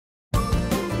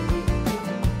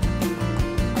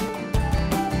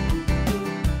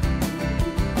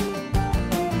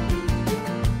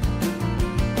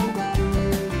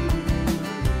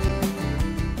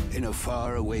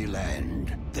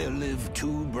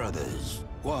brothers.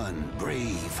 One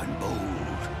brave and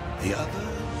bold, the other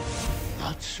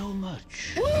not so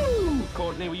much. Woo!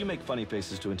 Courtney, will you make funny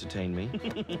faces to entertain me?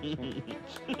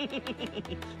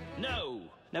 No!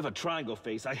 Never triangle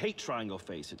face. I hate triangle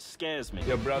face. It scares me.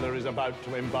 Your brother is about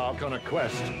to embark on a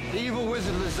quest. The evil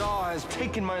wizard Lazar has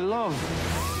taken my love.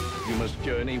 You must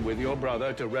journey with your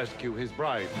brother to rescue his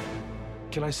bride.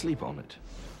 Can I sleep on it?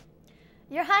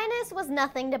 Your Highness was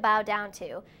nothing to bow down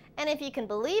to. And if you can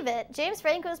believe it, James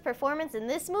Franco's performance in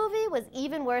this movie was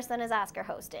even worse than his Oscar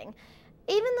hosting.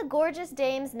 Even the gorgeous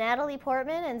dames Natalie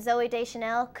Portman and Zooey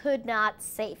Deschanel could not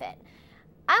save it.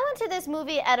 I went to this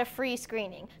movie at a free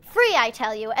screening. Free, I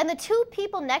tell you, and the two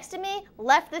people next to me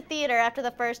left the theater after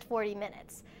the first 40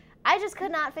 minutes. I just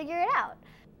could not figure it out.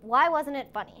 Why wasn't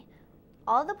it funny?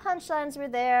 All the punchlines were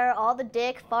there, all the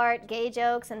dick, fart, gay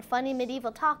jokes, and funny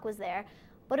medieval talk was there,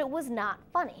 but it was not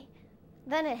funny.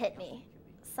 Then it hit me.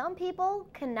 Some people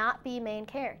cannot be main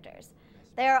characters.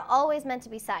 They are always meant to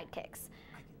be sidekicks.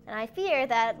 And I fear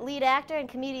that lead actor and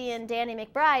comedian Danny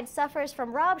McBride suffers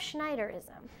from Rob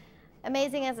Schneiderism.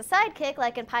 Amazing as a sidekick,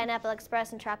 like in Pineapple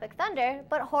Express and Tropic Thunder,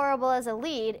 but horrible as a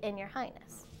lead in Your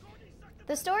Highness.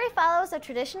 The story follows a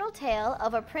traditional tale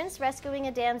of a prince rescuing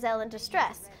a damsel in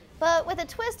distress, but with a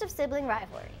twist of sibling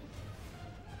rivalry.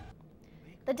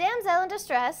 The damsel in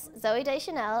distress, Zooey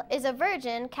Deschanel, is a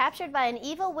virgin captured by an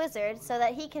evil wizard so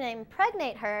that he can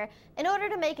impregnate her in order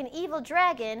to make an evil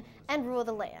dragon and rule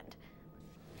the land.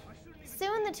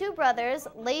 Soon the two brothers,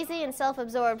 lazy and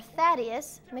self-absorbed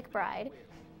Thaddeus McBride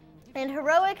and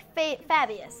heroic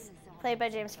Fabius, played by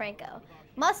James Franco,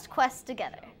 must quest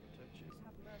together.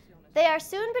 They are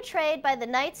soon betrayed by the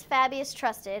knights Fabius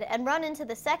trusted and run into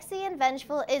the sexy and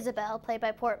vengeful Isabel, played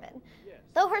by Portman.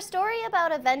 Though her story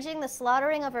about avenging the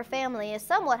slaughtering of her family is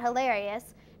somewhat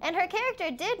hilarious, and her character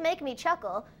did make me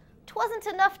chuckle, 'twasn't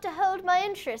enough to hold my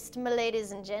interest, my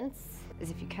ladies and gents.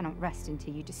 As if you cannot rest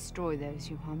until you destroy those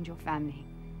who harmed your family.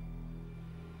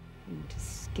 You want to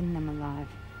skin them alive,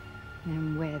 and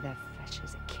then wear their flesh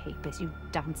as a cape as you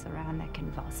dance around their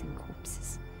convulsing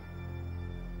corpses.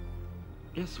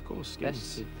 Yes, of course.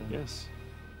 Yes. Yes.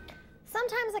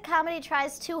 Sometimes a comedy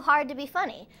tries too hard to be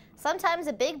funny. Sometimes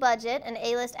a big budget and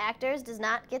A-list actors does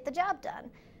not get the job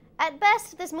done. At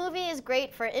best, this movie is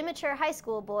great for immature high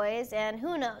school boys, and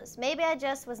who knows, maybe I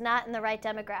just was not in the right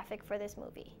demographic for this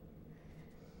movie.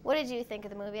 What did you think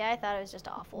of the movie? I thought it was just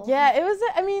awful. Yeah, it was,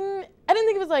 I mean, I didn't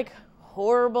think it was like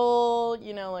horrible,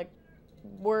 you know, like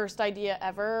worst idea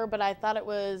ever, but I thought it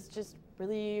was just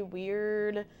really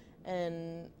weird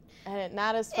and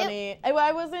not as funny.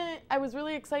 I was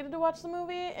really excited to watch the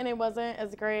movie, and it wasn't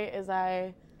as great as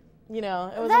it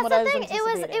wasn't what I was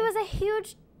anticipating. It was a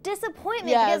huge disappointment,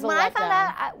 yeah, because when I found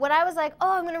out, when I was like,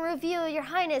 oh, I'm going to review Your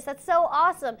Highness, that's so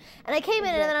awesome. And I came in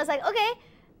and then I was like, okay.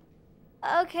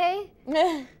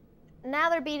 Now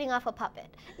they're beating off a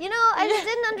puppet. You know, I just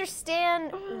didn't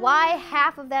understand why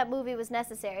half of that movie was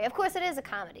necessary. Of course, it is a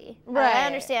comedy. Right. I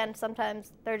understand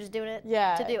sometimes they're just doing it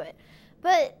to do it.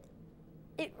 But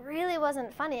it really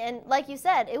wasn't funny. And like you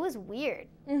said, it was weird.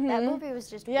 Mm-hmm. That movie was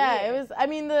just weird. Yeah, it was, I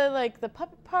mean, the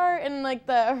puppet part and like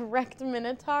the erect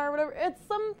minotaur or whatever,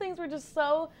 some things were just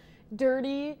so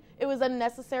dirty. It was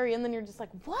unnecessary, and then you're just like,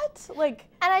 what? Like.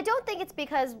 And I don't think it's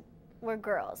because we're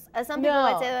girls. As some people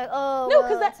might say, like, oh, no,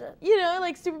 because like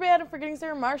Superbad and Forgetting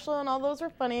Sarah Marshall and all those were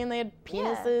funny, and they had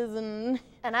penises and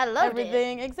I loved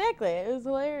everything. Exactly, it was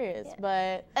hilarious. Yeah.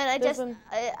 But I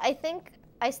think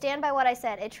I stand by what I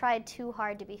said. It tried too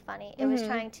hard to be funny. It was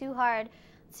trying too hard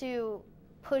to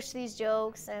push these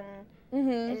jokes, and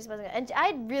it just wasn't good. And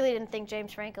I really didn't think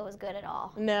James Franco was good at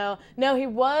all. No, he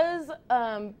was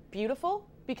beautiful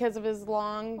because of his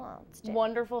long,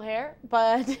 wonderful hair,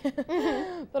 but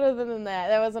but other than that,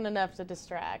 that wasn't enough to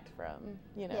distract from,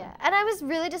 Yeah, and I was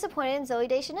really disappointed in Zooey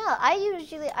Deschanel. I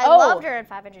loved her in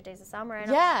 500 Days of Summer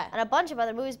and a bunch of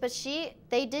other movies, but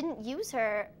they didn't use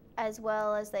her as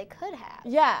well as they could have.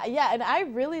 Yeah, and I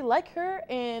really like her,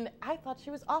 and I thought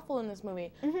she was awful in this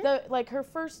movie. Her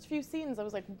first few scenes, I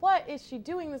was like, what is she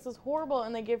doing? This is horrible,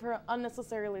 and they gave her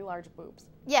unnecessarily large boobs.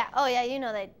 Yeah,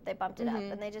 they bumped it up,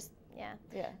 and they just, yeah.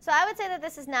 So I would say that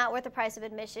this is not worth the price of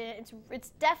admission.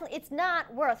 It's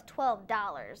not worth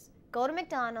 $12. Go to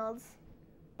McDonald's,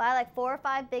 buy like 4 or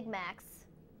 5 Big Macs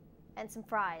and some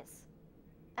fries,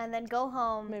 and then go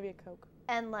home. Maybe a Coke.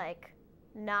 And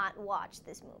not watch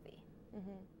this movie.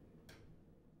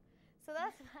 So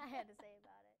that's what I had to say.